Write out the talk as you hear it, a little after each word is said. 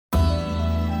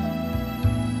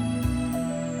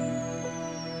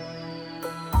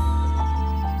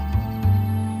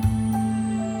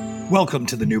Welcome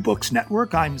to the New Books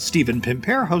Network. I'm Stephen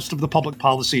Pimpare, host of the Public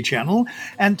Policy Channel,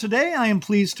 and today I am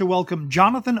pleased to welcome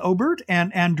Jonathan Obert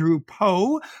and Andrew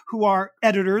Poe, who are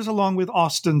editors, along with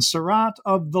Austin Surratt,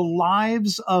 of The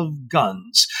Lives of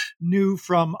Guns, new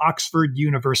from Oxford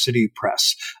University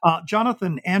Press.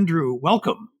 Jonathan, Andrew,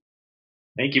 welcome.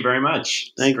 Thank you very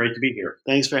much. It's great to be here.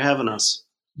 Thanks for having us.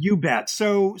 You bet.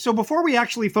 So before we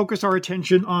actually focus our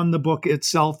attention on the book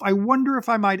itself, I wonder if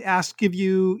I might ask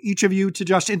each of you to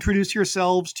just introduce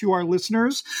yourselves to our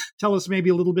listeners. Tell us maybe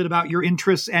a little bit about your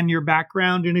interests and your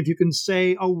background. And if you can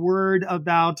say a word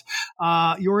about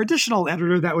your additional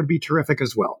editor, that would be terrific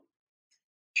as well.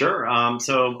 Sure.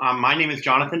 My name is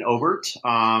Jonathan Obert.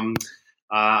 I'm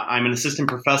an assistant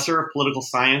professor of political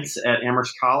science at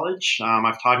Amherst College.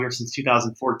 I've taught here since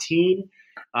 2014.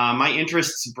 My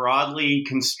interests, broadly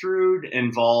construed,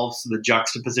 involves the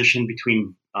juxtaposition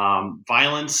between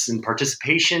violence and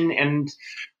participation and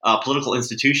political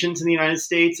institutions in the United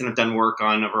States, and I've done work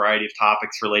on a variety of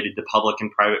topics related to public and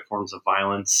private forms of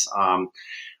violence.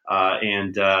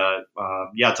 It's a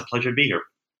pleasure to be here.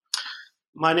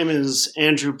 My name is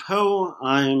Andrew Poe.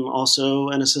 I'm also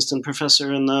an assistant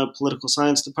professor in the political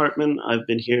science department. I've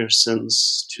been here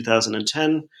since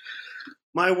 2010.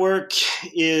 My work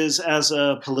is as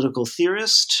a political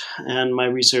theorist, and my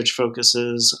research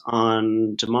focuses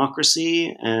on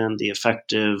democracy and the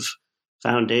effective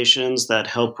foundations that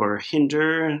help or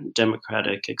hinder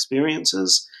democratic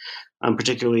experiences. I'm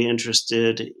particularly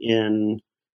interested in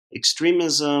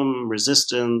extremism,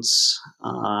 resistance,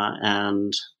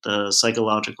 and the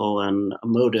psychological and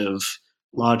emotive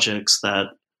logics that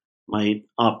might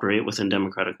operate within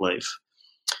democratic life.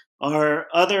 Our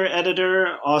other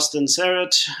editor, Austin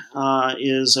Surratt,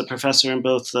 is a professor in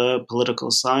both the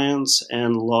political science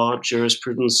and law,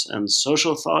 jurisprudence, and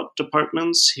social thought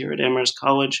departments here at Amherst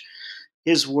College.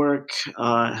 His work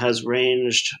has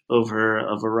ranged over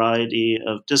a variety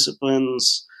of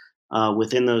disciplines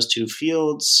within those two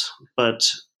fields, but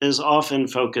is often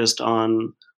focused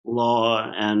on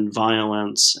law and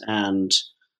violence and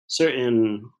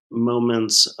certain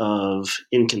moments of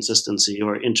inconsistency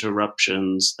or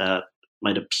interruptions that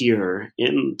might appear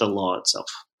in the law itself.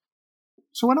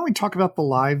 So why don't we talk about The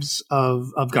Lives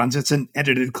of Guns? It's an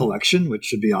edited collection, which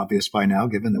should be obvious by now,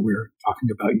 given that we're talking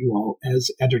about you all as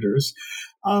editors.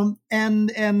 And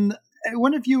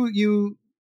one of you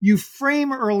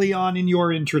frame early on in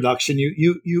your introduction,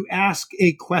 you ask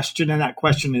a question, and that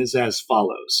question is as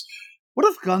follows: what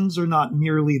if guns are not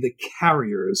merely the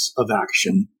carriers of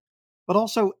action, but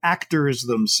also actors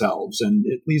themselves? And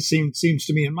it at least seems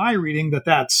to me in my reading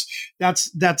that's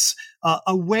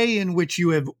a way in which you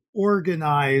have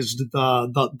organized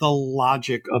the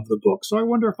logic of the book. So I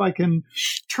wonder if I can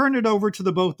turn it over to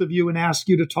the both of you and ask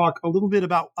you to talk a little bit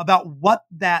about what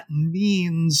that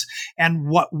means and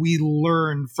what we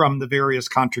learn from the various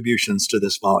contributions to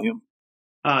this volume.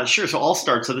 Sure. So I'll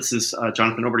start. So this is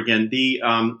Jonathan Obert again.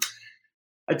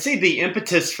 I'd say the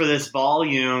impetus for this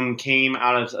volume came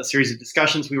out of a series of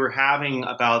discussions we were having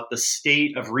about the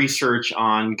state of research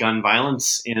on gun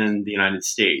violence in the United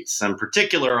States, in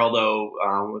particular, although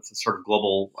with a sort of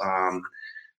global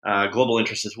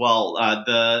interest as well.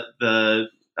 The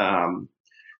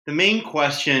main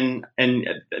question, and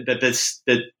that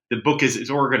the book is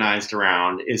organized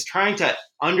around, is trying to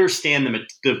understand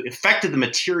the effect of the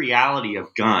materiality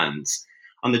of guns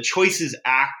on the choices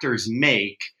actors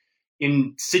make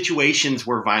in situations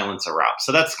where violence erupts.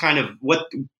 So that's kind of what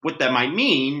that might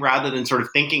mean, rather than sort of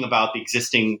thinking about the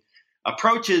existing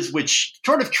approaches, which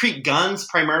sort of treat guns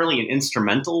primarily in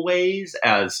instrumental ways,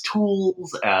 as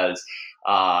tools, as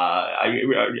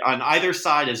on either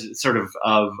side, as sort of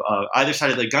either side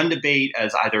of the gun debate,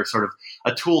 as either sort of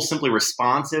a tool simply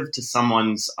responsive to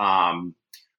someone's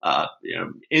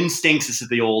instincts. This is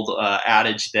the old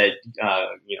adage that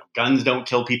guns don't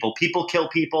kill people, people kill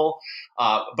people.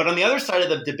 But on the other side of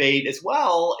the debate as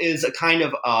well is a kind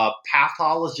of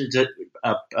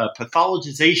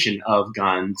pathologization of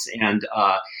guns, and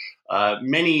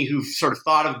many who've sort of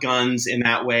thought of guns in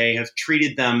that way have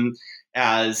treated them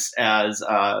as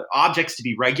objects to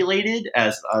be regulated,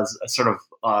 as sort of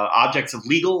objects of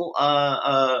legal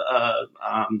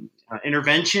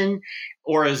intervention,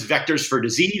 or as vectors for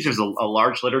disease. There's a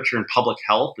large literature in public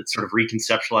health that sort of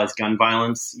reconceptualized gun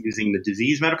violence using the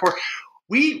disease metaphor.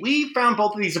 We found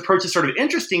both of these approaches sort of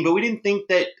interesting, but we didn't think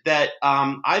that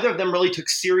either of them really took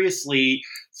seriously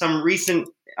some recent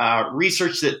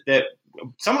research that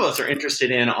some of us are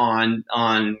interested in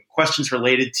on questions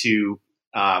related to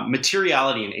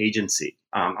materiality and agency.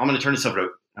 I'm going to turn this over to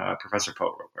Professor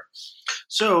Poe real quick.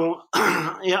 So,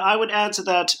 I would add to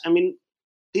that. I mean,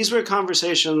 these were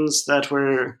conversations that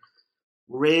were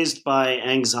raised by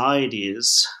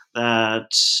anxieties that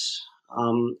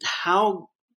how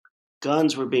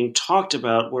guns were being talked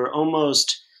about were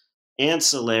almost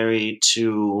ancillary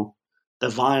to the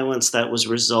violence that was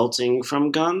resulting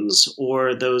from guns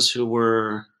or those who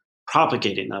were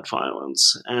propagating that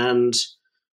violence. And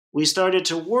we started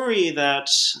to worry that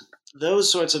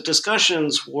those sorts of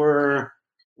discussions were,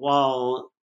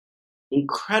 while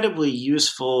incredibly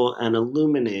useful and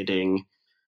illuminating,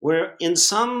 were in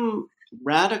some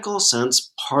radical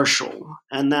sense partial,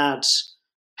 and that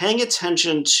paying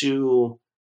attention to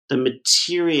the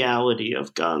materiality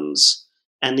of guns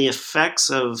and the effects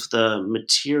of the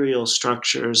material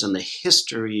structures and the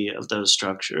history of those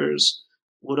structures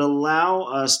would allow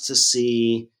us to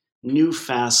see new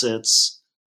facets,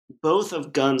 both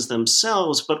of guns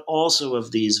themselves, but also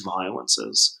of these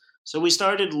violences. So we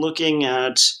started looking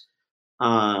at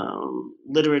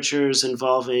literatures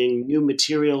involving new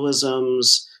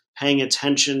materialisms, paying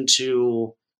attention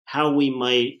to how we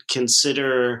might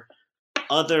consider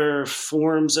other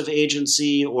forms of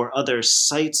agency or other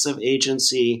sites of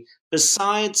agency,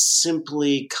 besides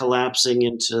simply collapsing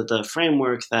into the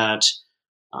framework that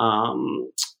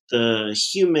the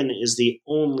human is the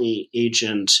only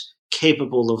agent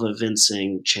capable of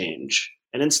evincing change.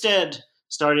 And instead,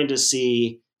 starting to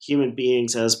see human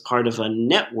beings as part of a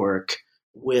network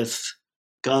with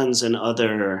guns and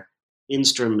other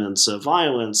instruments of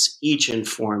violence, each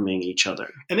informing each other.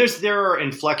 And there are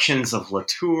inflections of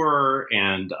Latour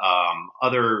and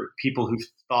other people who've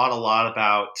thought a lot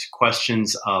about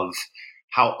questions of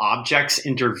how objects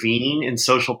intervene in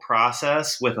social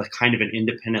process with a kind of an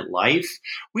independent life.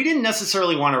 We didn't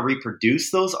necessarily want to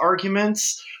reproduce those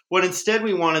arguments. What instead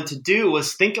we wanted to do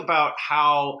was think about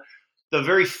how the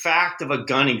very fact of a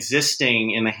gun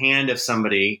existing in the hand of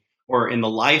somebody or in the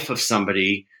life of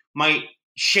somebody might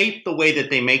shape the way that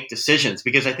they make decisions,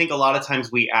 because I think a lot of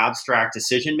times we abstract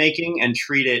decision making and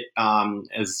treat it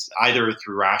as either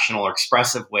through rational or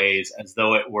expressive ways as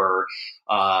though it were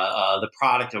the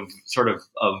product of sort of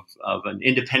an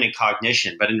independent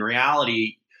cognition. But in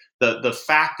reality, the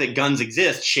fact that guns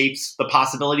exist shapes the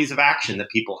possibilities of action that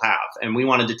people have. And we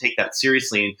wanted to take that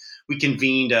seriously. And we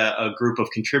convened a group of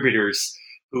contributors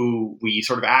who we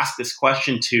sort of asked this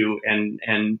question to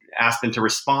and asked them to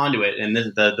respond to it. And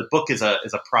the book is a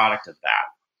product of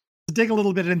that. Dig a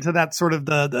little bit into that sort of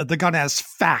the gun as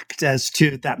fact, as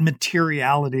to that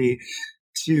materiality,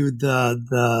 to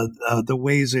the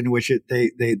ways in which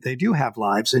they do have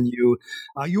lives, and you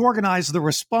organize the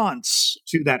response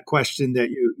to that question that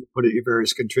you put at your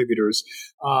various contributors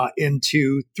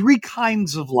into three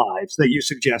kinds of lives that you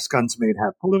suggest guns may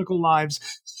have: political lives,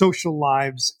 social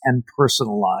lives, and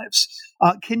personal lives.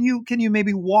 Can you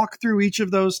maybe walk through each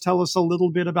of those? Tell us a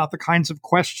little bit about the kinds of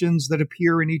questions that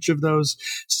appear in each of those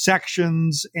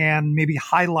sections, and maybe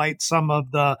highlight some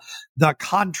of the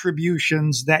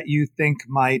contributions that you think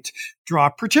might draw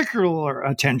particular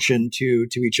attention to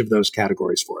each of those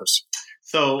categories for us.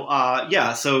 So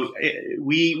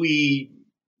we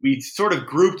sort of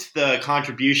grouped the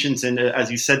contributions into,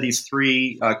 as you said, these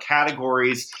three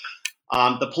categories.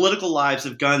 The political lives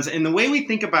of guns. And the way we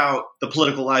think about the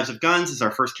political lives of guns is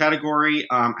our first category,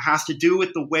 has to do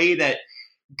with the way that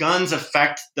guns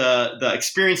affect the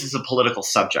experiences of political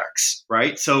subjects,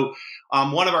 right? So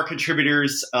one of our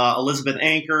contributors, Elizabeth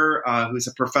Anker, who's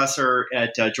a professor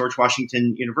at George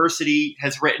Washington University,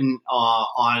 has written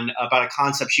about a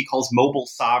concept she calls mobile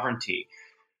sovereignty,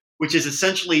 which is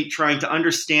essentially trying to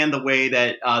understand the way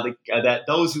that that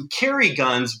those who carry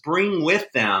guns bring with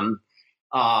them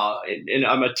in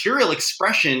a material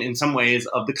expression, in some ways,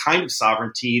 of the kind of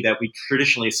sovereignty that we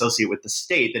traditionally associate with the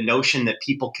state. The notion that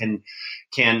people can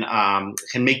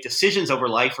make decisions over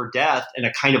life or death in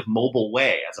a kind of mobile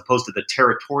way, as opposed to the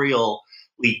territorially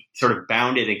sort of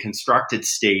bounded and constructed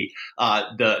state.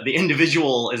 The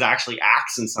individual actually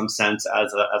acts in some sense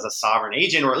as a sovereign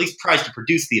agent, or at least tries to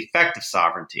produce the effect of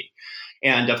sovereignty.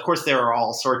 And of course, there are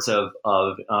all sorts of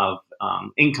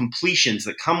incompletions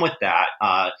that come with that,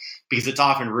 because it's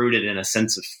often rooted in a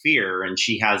sense of fear. And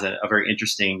she has a very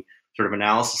interesting sort of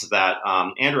analysis of that.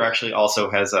 Andrew actually also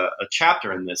has a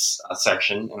chapter in this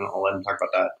section, and I'll let him talk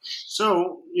about that.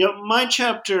 So, my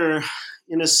chapter,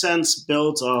 in a sense,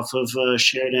 builds off of a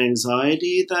shared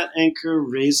anxiety that Anker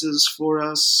raises for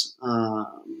us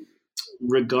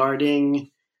regarding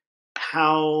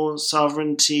how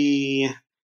sovereignty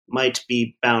might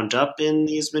be bound up in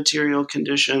these material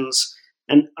conditions.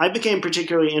 And I became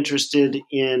particularly interested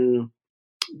in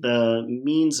the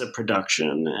means of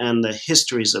production and the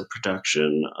histories of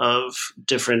production of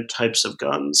different types of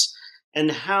guns,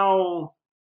 and how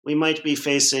we might be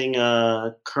facing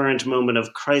a current moment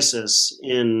of crisis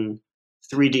in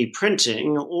 3D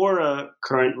printing or a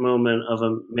current moment of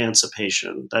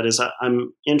emancipation. That is,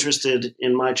 I'm interested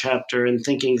in my chapter in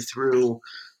thinking through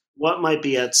what might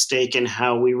be at stake and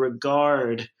how we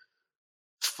regard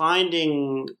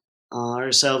finding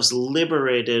ourselves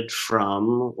liberated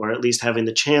from, or at least having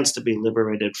the chance to be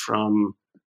liberated from,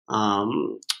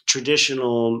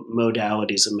 traditional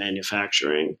modalities of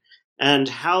manufacturing, and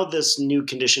how this new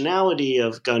conditionality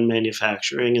of gun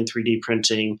manufacturing and 3D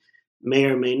printing may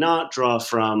or may not draw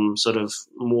from sort of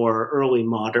more early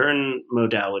modern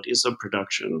modalities of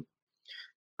production.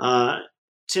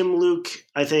 Tim Luke,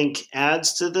 I think,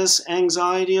 adds to this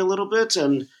anxiety a little bit,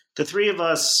 and the three of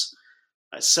us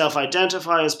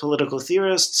self-identify as political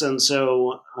theorists, and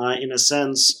so, in a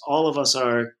sense, all of us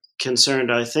are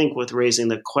concerned, I think, with raising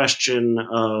the question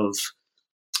of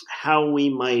how we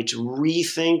might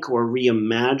rethink or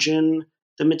reimagine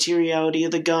the materiality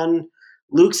of the gun.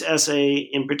 Luke's essay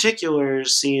in particular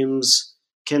seems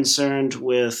concerned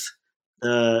with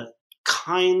the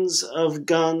kinds of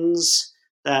guns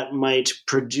that might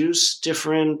produce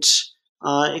different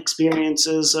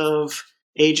experiences of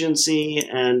agency,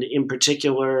 and in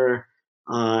particular,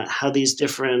 how these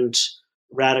different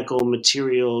radical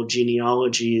material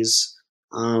genealogies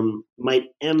might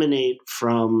emanate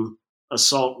from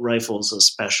assault rifles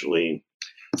especially.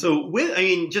 So,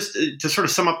 just to sort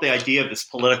of sum up the idea of this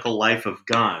political life of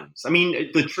guns,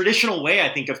 the traditional way,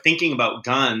 I think, of thinking about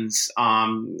guns,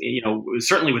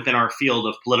 certainly within our field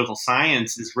of political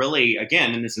science, is really,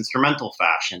 again, in this instrumental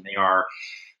fashion.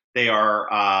 They are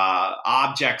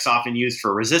objects often used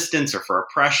for resistance or for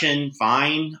oppression,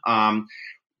 fine.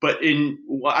 But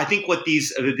I think what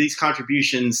these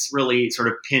contributions really sort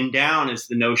of pin down is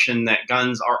the notion that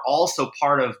guns are also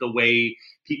part of the way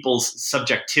people's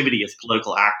subjectivity as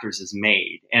political actors is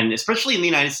made. And especially in the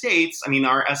United States,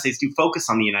 our essays do focus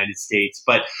on the United States,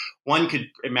 but one could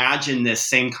imagine this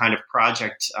same kind of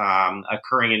project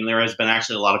occurring. And there has been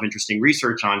actually a lot of interesting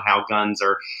research on how guns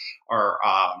are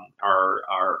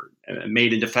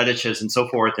made into fetishes and so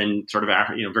forth, in sort of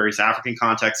various African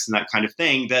contexts and that kind of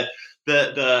thing. That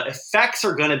the effects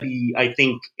are going to be, I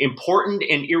think, important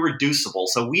and irreducible.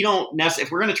 So we don't necessarily,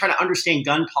 if we're going to try to understand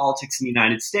gun politics in the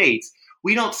United States,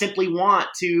 we don't simply want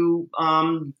to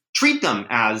treat them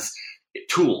as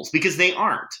tools, because they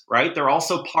aren't, right? They're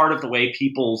also part of the way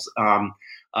people's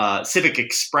civic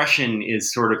expression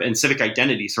is and civic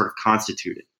identity is sort of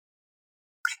constituted.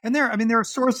 And there are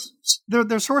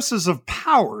sources of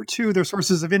power too. They're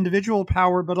sources of individual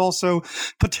power, but also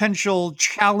potential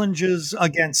challenges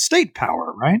against state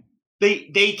power, right?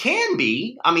 They can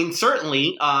be,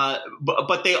 certainly,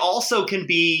 but they also can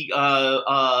be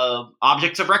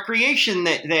objects of recreation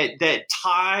that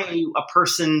tie a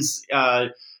person's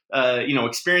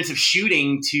experience of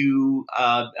shooting to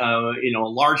a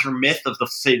larger myth of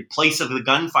the place of the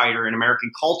gunfighter in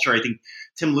American culture. I think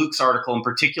Tim Luke's article in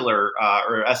particular,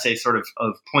 or essay, sort of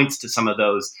points to some of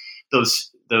those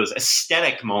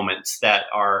aesthetic moments that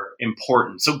are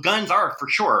important. So guns are for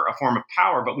sure a form of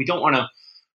power, but we don't want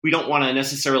to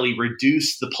necessarily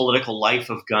reduce the political life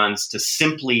of guns to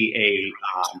simply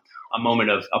a moment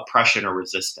of oppression or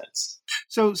resistance.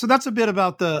 So that's a bit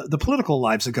about the political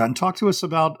lives of gun. Talk to us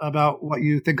about what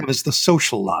you think of as the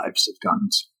social lives of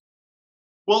guns.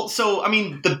 Well, so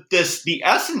the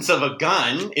essence of a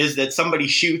gun is that somebody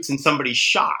shoots and somebody's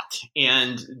shot,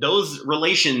 and those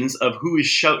relations of who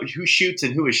shoots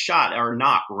and who is shot are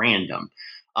not random.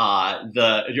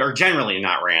 Are generally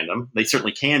not random. They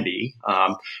certainly can be,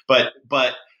 but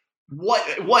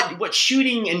what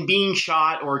shooting and being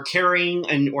shot or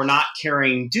carrying or not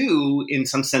carrying do, in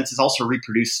some sense, is also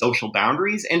reproduce social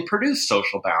boundaries and produce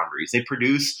social boundaries. They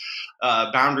produce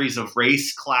boundaries of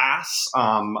race, class.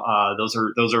 Those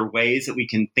are ways that we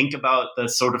can think about the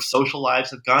sort of social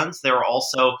lives of guns. There are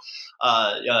also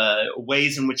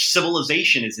ways in which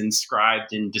civilization is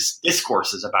inscribed in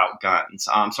discourses about guns.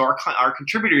 So our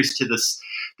contributors to this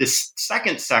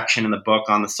second section in the book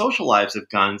on the social lives of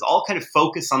guns all kind of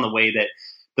focus on the way that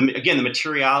the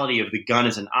materiality of the gun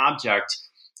as an object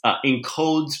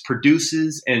encodes,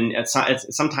 produces, and it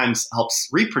sometimes helps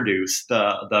reproduce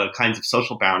the kinds of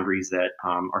social boundaries that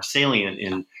are salient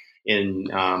in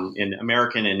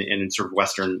American and in sort of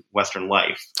Western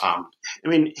life.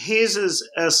 Hayes's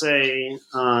essay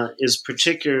is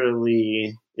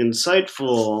particularly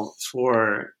insightful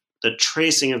for the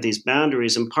tracing of these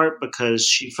boundaries, in part because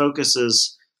she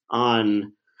focuses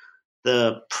on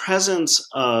the presence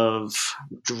of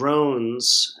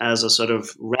drones as a sort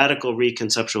of radical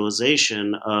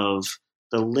reconceptualization of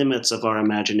the limits of our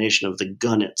imagination of the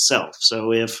gun itself.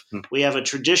 So if we have a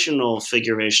traditional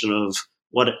figuration of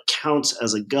what counts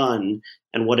as a gun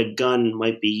and what a gun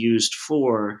might be used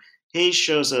for, Hayes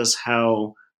shows us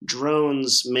how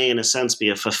drones may, in a sense, be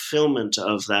a fulfillment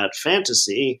of that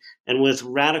fantasy, and with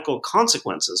radical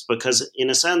consequences, because in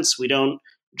a sense, we don't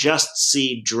just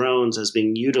see drones as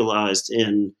being utilized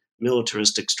in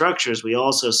militaristic structures. We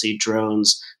also see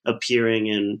drones appearing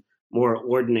in more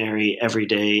ordinary,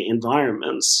 everyday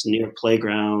environments, near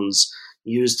playgrounds,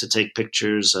 used to take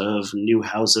pictures of new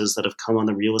houses that have come on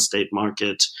the real estate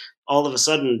market. All of a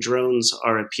sudden, drones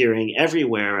are appearing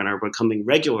everywhere and are becoming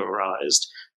regularized.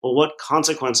 Well, what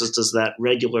consequences does that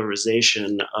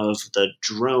regularization of the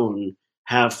drone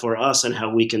have for us and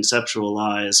how we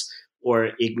conceptualize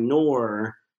or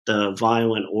ignore the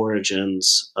violent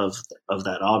origins of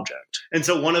that object? And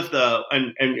so one of the,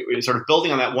 and sort of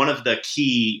building on that, one of the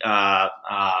key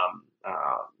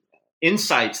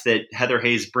insights that Heather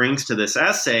Hayes brings to this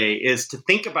essay is to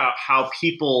think about how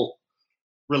people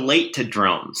relate to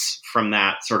drones from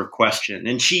that sort of question.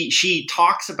 And she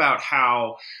talks about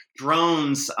how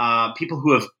drones, people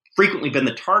who have frequently been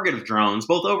the target of drones,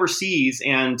 both overseas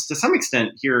and to some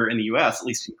extent here in the US, at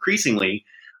least increasingly,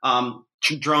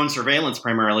 drone surveillance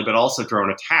primarily, but also drone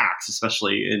attacks,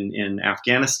 especially in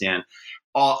Afghanistan,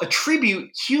 attribute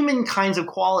human kinds of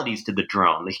qualities to the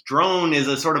drone. The drone is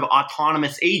a sort of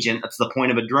autonomous agent. That's the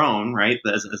point of a drone, right?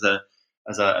 As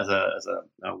a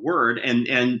word,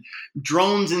 and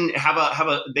drones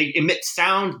they emit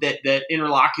sound that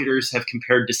interlocutors have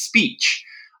compared to speech.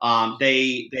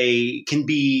 They can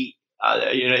be.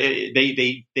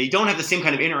 They don't have the same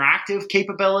kind of interactive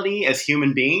capability as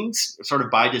human beings, sort of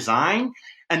by design,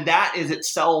 and that is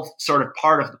itself sort of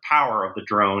part of the power of the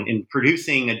drone in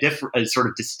producing a sort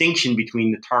of distinction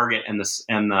between the target and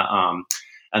the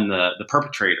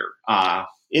perpetrator.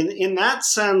 In that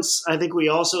sense, I think we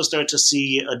also start to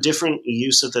see a different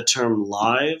use of the term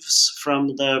lives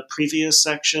from the previous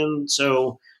section.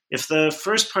 So if the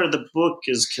first part of the book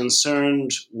is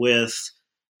concerned with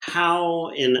how,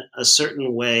 in a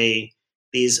certain way,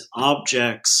 these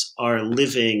objects are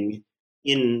living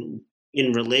in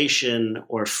relation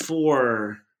or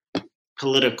for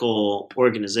political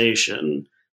organization,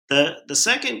 the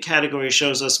second category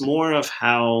shows us more of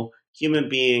how human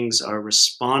beings are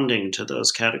responding to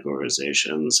those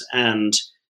categorizations and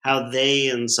how they,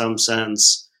 in some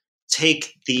sense,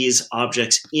 take these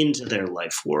objects into their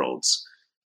life worlds.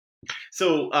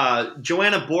 So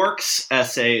Joanna Bork's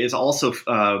essay is also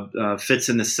fits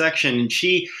in this section, and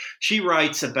she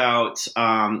writes about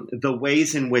the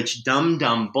ways in which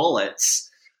dum-dum bullets,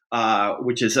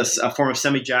 which is a form of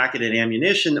semi-jacketed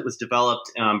ammunition that was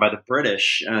developed by the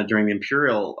British during the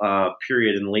imperial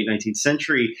period in the late 19th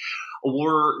century,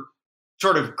 were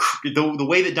sort of the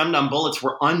way that dum-dum bullets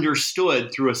were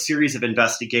understood through a series of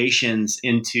investigations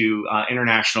into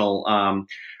international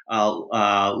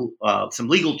some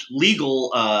legal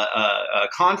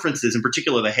conferences, in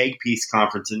particular the Hague Peace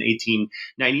Conference in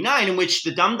 1899, in which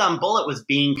the dum-dum bullet was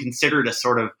being considered a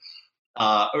sort of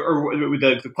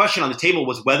the question on the table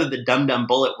was whether the dum-dum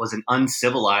bullet was an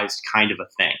uncivilized kind of a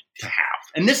thing to have.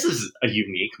 And this is a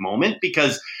unique moment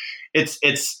because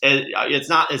it's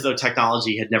not as though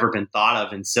technology had never been thought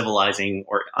of in civilizing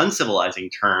or uncivilizing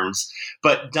terms,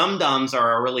 but dum-dums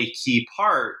are a really key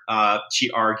part, she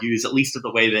argues, at least of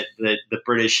the way that the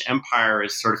British Empire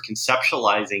is sort of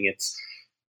conceptualizing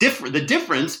the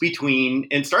difference between,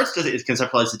 and starts to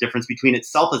conceptualize the difference between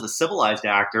itself as a civilized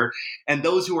actor and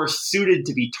those who are suited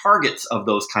to be targets of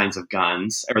those kinds of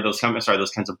guns, or those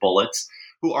kinds of bullets,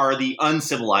 who are the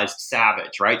uncivilized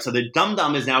savage, right? So the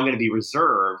dum-dum is now going to be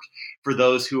reserved for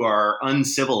those who are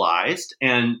uncivilized,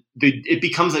 and it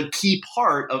becomes a key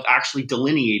part of actually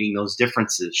delineating those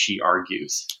differences, she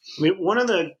argues. I mean, one of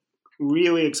the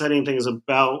really exciting things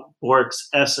about Bork's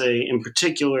essay in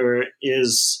particular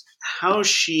is how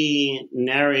she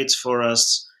narrates for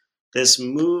us this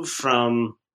move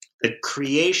from the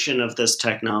creation of this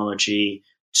technology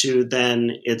to then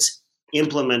its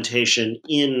implementation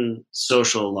in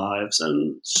social lives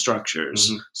and structures.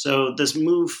 Mm-hmm. So this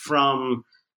move from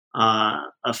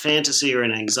a fantasy or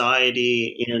an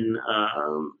anxiety in a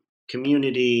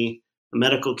community, a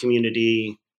medical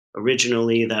community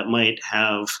originally that might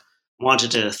have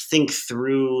wanted to think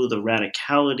through the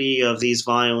radicality of these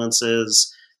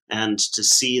violences and to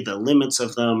see the limits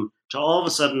of them, to all of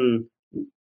a sudden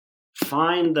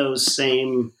find those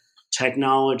same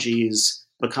technologies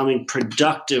becoming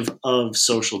productive of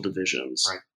social divisions.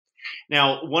 Right.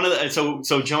 Now,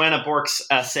 so Joanna Bork's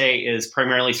essay is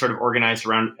primarily sort of organized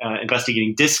around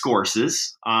investigating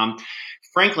discourses.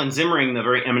 Franklin Zimmering, the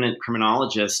very eminent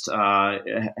criminologist,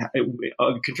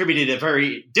 contributed a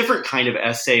very different kind of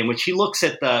essay in which he looks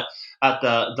at the at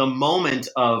the moment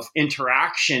of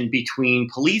interaction between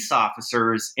police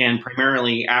officers and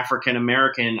primarily African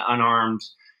American unarmed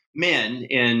men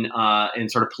in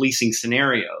sort of policing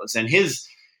scenarios. And his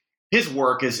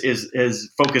work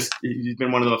is focused. He's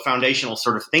been one of the foundational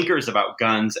sort of thinkers about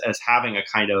guns as having a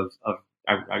kind of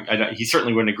he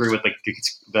certainly wouldn't agree with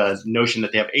the notion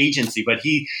that they have agency, but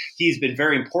he's been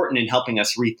very important in helping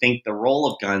us rethink the role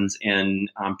of guns in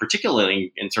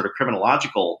particularly in sort of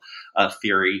criminological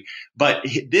theory. But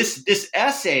this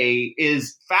essay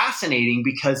is fascinating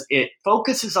because it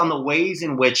focuses on the ways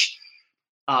in which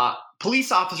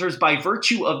police officers, by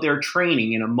virtue of their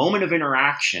training in a moment of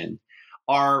interaction,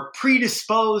 are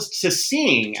predisposed to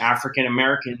seeing African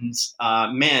Americans,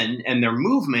 men, and their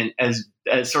movement as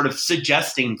sort of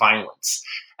suggesting violence.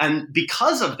 And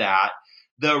because of that,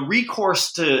 the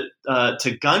recourse to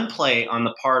gunplay on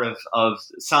the part of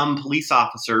some police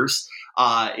officers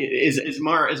is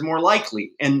more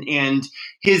likely. And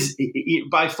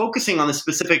by focusing on the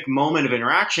specific moment of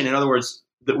interaction, in other words,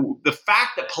 the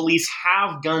fact that police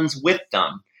have guns with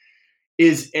them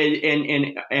is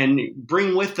and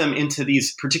bring with them into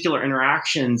these particular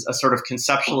interactions a sort of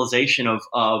conceptualization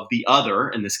of the other,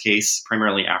 in this case,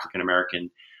 primarily African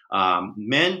American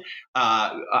men,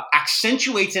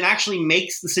 accentuates and actually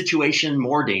makes the situation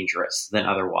more dangerous than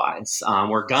otherwise,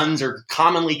 where guns are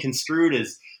commonly construed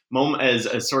as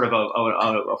sort of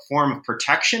a form of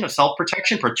protection, of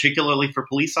self-protection, particularly for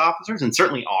police officers, and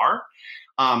certainly are.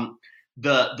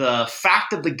 The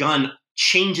fact of the gun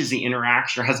changes the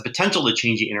interaction, or has the potential to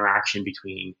change the interaction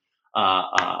between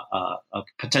a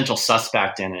potential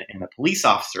suspect and a police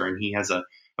officer, and he has a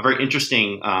very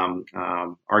interesting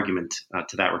argument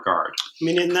to that regard. I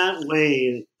mean, in that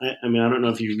way, I don't know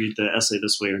if you read the essay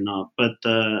this way or not, but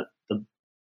the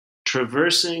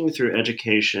traversing through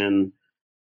education,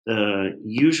 the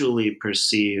usually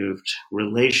perceived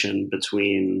relation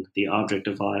between the object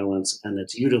of violence and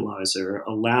its utilizer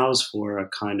allows for a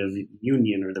kind of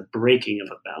union or the breaking of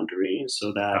a boundary,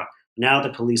 so that now the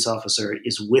police officer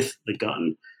is with the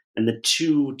gun, and the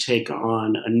two take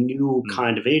on a new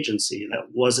kind of agency that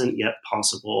wasn't yet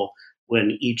possible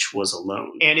when each was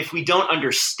alone. And if we don't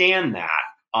understand that,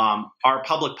 the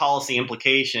public policy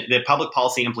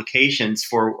implications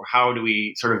for how do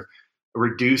we sort of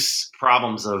reduce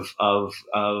problems of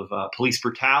police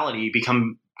brutality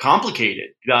become complicated,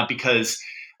 because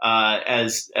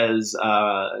as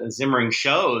Zimmering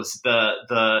shows,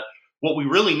 what we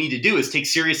really need to do is take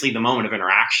seriously the moment of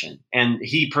interaction, and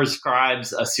he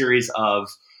prescribes a series of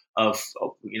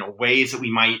ways that we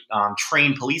might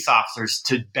train police officers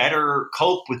to better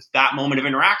cope with that moment of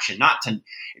interaction, not at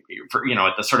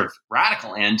the sort of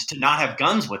radical end, to not have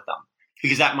guns with them,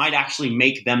 because that might actually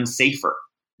make them safer.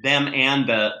 Them and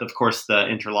of course the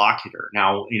interlocutor.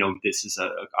 Now, this is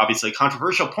obviously a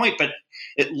controversial point, but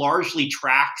it largely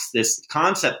tracks this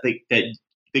concept that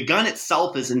the gun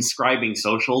itself is inscribing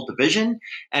social division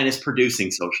and is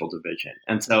producing social division.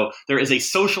 And so there is a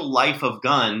social life of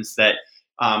guns that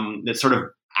sort of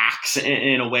acts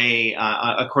in a way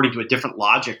according to a different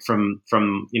logic from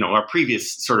our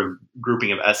previous sort of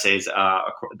grouping of essays,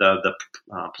 the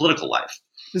political life.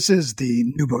 This is the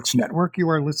New Books Network. You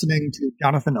are listening to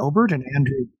Jonathan Obert and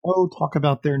Andrew Poe talk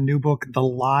about their new book, The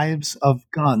Lives of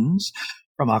Guns,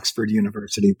 from Oxford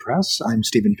University Press. I'm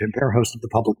Stephen Pimpare, host of the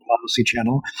Public Policy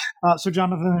Channel. So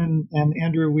Jonathan and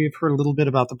Andrew, we've heard a little bit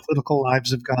about the political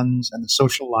lives of guns and the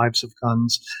social lives of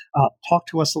guns. Talk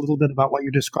to us a little bit about what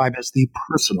you describe as the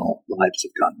personal lives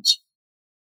of guns.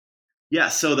 Yeah,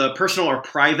 so the personal or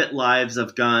private lives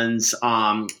of guns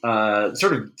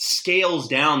sort of scales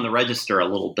down the register a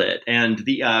little bit. And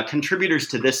the contributors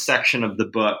to this section of the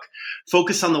book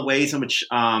focus on the ways in which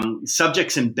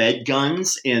subjects embed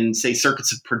guns in, say,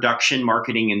 circuits of production,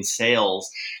 marketing, and sales,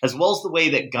 as well as the way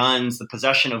that guns, the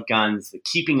possession of guns, the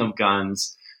keeping of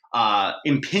guns,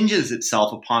 impinges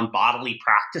itself upon bodily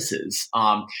practices.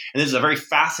 And this is a very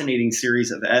fascinating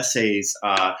series of essays.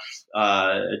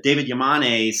 David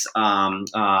Yamane's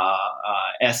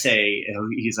essay,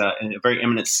 he's a very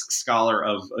eminent scholar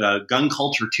of gun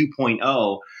culture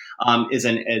 2.0,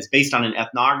 is based on an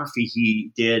ethnography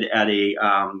he did at a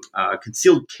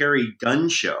concealed carry gun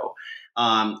show.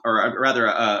 Or rather,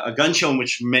 a gun show in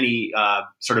which many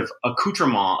sort of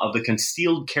accoutrements of the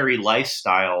concealed carry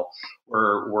lifestyle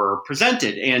were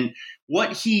presented. And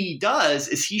what he does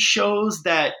is he shows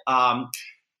that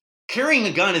carrying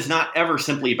a gun is not ever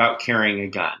simply about carrying a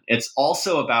gun. It's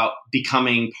also about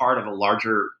becoming part of a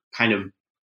larger kind of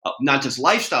not just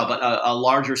lifestyle, but a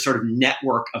larger sort of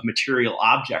network of material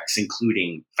objects,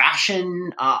 including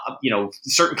fashion,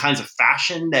 certain kinds of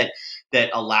fashion that that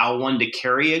allow one to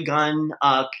carry a gun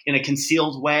in a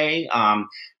concealed way.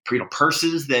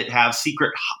 Purses that have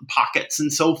secret pockets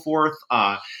and so forth,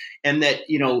 and that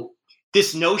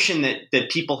this notion that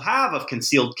people have of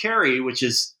concealed carry, which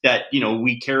is that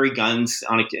we carry guns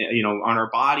on our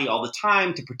body all the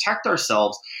time to protect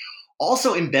ourselves,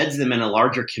 also embeds them in a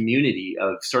larger community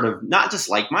of sort of not just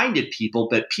like-minded people,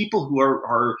 but people who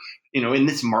are in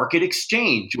this market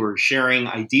exchange, who are sharing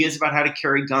ideas about how to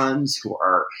carry guns, who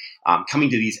are coming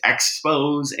to these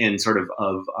expos and sort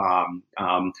of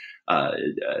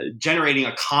generating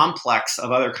a complex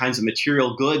of other kinds of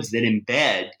material goods that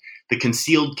embed the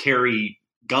concealed carry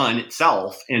gun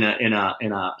itself in a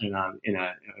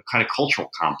kind of cultural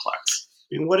complex.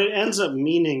 I mean, what it ends up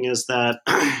meaning is that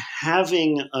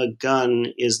having a gun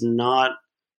is not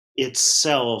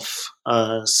itself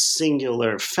a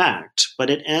singular fact, but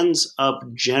it ends up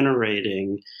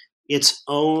generating its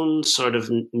own sort of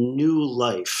new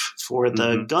life for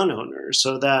the gun owner,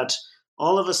 so that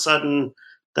all of a sudden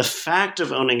the fact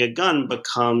of owning a gun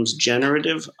becomes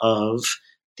generative of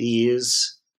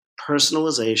these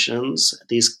personalizations,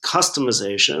 these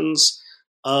customizations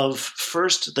of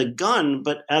first the gun,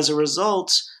 but as a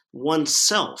result,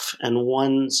 oneself and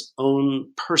one's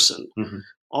own person.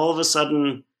 All of a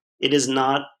sudden, it is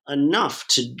not enough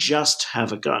to just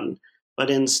have a gun,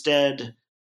 but instead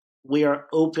we are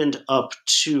opened up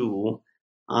to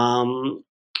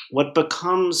what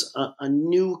becomes a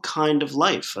new kind of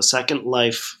life, a second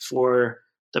life for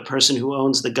the person who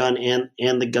owns the gun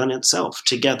and the gun itself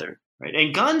together. Right.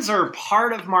 And guns are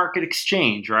part of market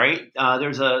exchange, right?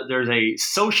 There's a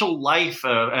social life,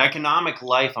 an economic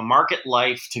life, a market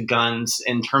life to guns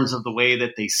in terms of the way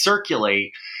that they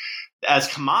circulate as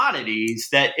commodities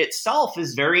that itself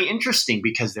is very interesting,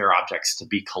 because they're objects to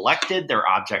be collected, they're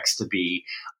objects to be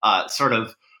sort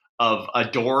of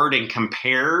adored and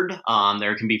compared.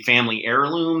 There can be family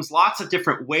heirlooms, lots of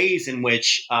different ways in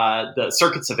which the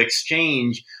circuits of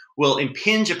exchange will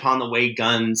impinge upon the way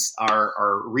guns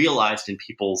are realized in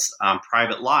people's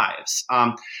private lives.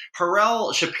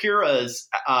 Harel Shapira's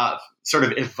sort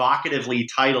of evocatively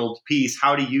titled piece,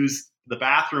 How to Use the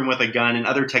Bathroom with a Gun and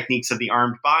Other Techniques of the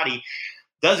Armed Body,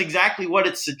 does exactly what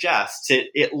it suggests.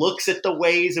 It looks at the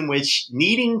ways in which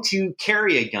needing to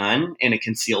carry a gun in a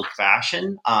concealed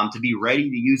fashion, to be ready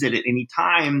to use it at any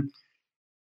time,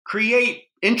 create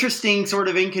interesting sort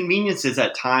of inconveniences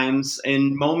at times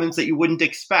in moments that you wouldn't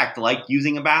expect, like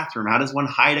using a bathroom. How does one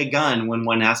hide a gun when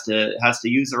one has to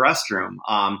use the restroom?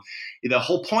 The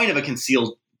whole point of a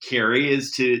concealed carry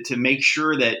is to make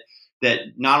sure that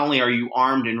not only are you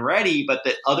armed and ready, but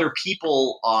that other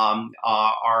people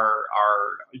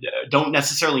don't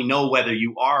necessarily know whether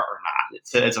you are or not.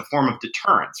 It's a form of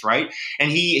deterrence, right?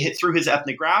 And he, through his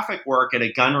ethnographic work at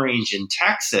a gun range in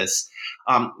Texas,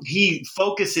 he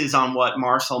focuses on what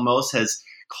Marcel Mauss has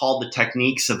called the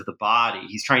techniques of the body.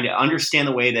 He's trying to understand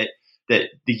the way that the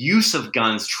use of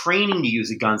guns, training to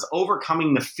use guns,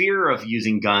 overcoming the fear of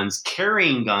using guns,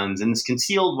 carrying guns in this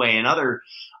concealed way, and other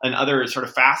sort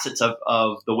of facets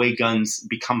of the way guns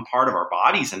become part of our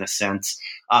bodies in a sense,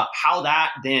 how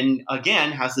that then,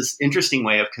 again, has this interesting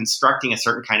way of constructing a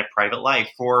certain kind of private life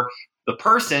for the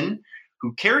person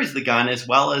who carries the gun, as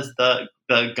well as the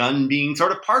gun being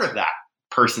sort of part of that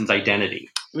person's identity.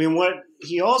 I mean, what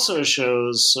he also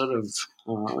shows sort of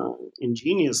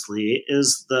ingeniously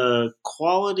is the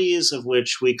qualities of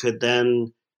which we could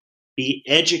then be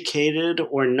educated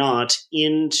or not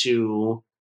into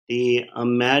the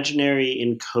imaginary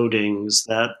encodings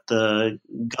that the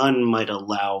gun might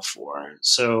allow for.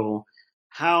 So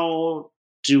how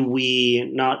do we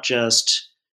not just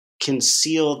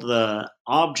conceal the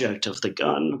object of the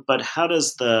gun, but how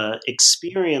does the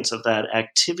experience of that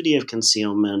activity of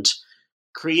concealment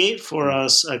create for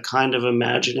us a kind of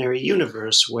imaginary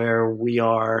universe where we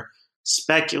are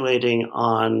speculating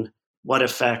on what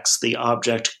effects the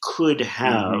object could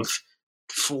have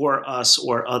for us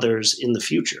or others in the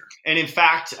future? And in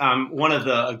fact, one of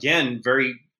the, again,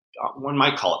 very, one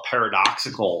might call it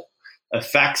paradoxical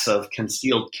effects of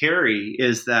concealed carry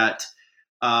is that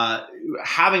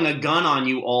having a gun on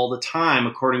you all the time,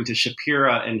 according to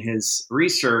Shapira and his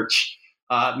research,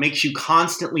 makes you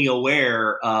constantly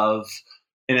aware of,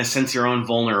 in a sense, your own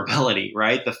vulnerability,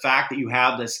 right? The fact that you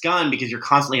have this gun because you're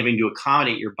constantly having to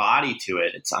accommodate your body to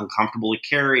it. It's uncomfortable to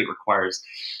carry. It requires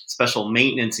special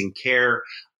maintenance and care.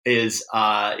 Is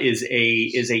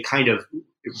a kind of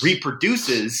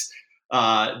reproduces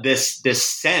this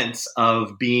sense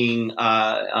of being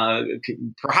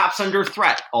perhaps under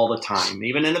threat all the time,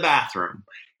 even in the bathroom.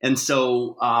 And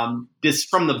so this,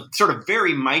 from the sort of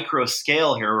very micro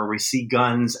scale here, where we see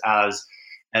guns as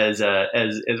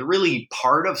really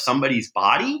part of somebody's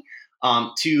body,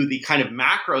 to the kind of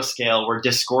macro scale where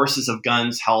discourses of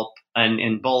guns help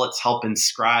and bullets help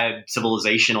inscribe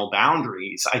civilizational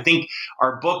boundaries. I think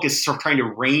our book is sort of trying to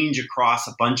range across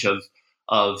a bunch of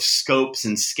scopes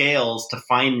and scales to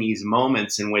find these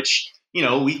moments in which,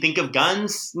 we think of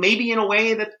guns maybe in a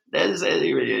way that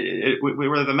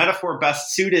where the metaphor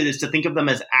best suited is to think of them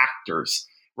as actors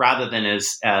rather than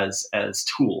as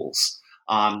tools.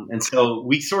 And so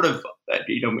we sort of,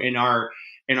 in our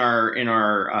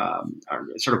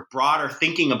sort of broader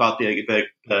thinking about the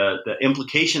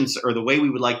implications or the way we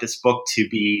would like this book to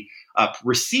be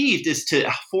received is to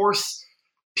force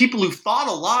people who've thought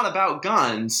a lot about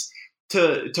guns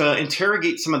to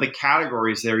interrogate some of the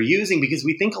categories they're using, because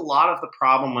we think a lot of the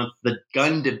problem with the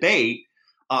gun debate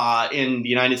in the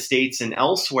United States and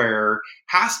elsewhere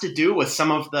has to do with some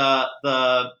of the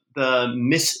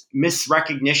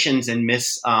misrecognitions and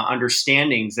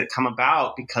misunderstandings that come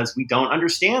about because we don't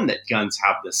understand that guns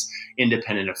have this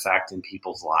independent effect in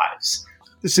people's lives.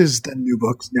 This is the New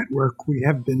Books Network. We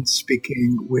have been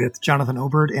speaking with Jonathan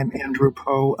Obert and Andrew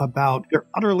Poe about their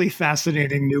utterly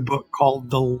fascinating new book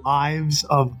called The Lives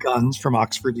of Guns from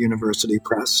Oxford University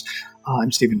Press.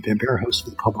 I'm Stephen Pimpare, host of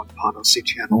the Public Policy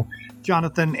Channel.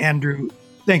 Jonathan, Andrew,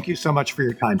 thank you so much for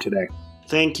your time today.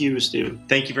 Thank you, Stephen.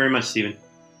 Thank you very much, Stephen.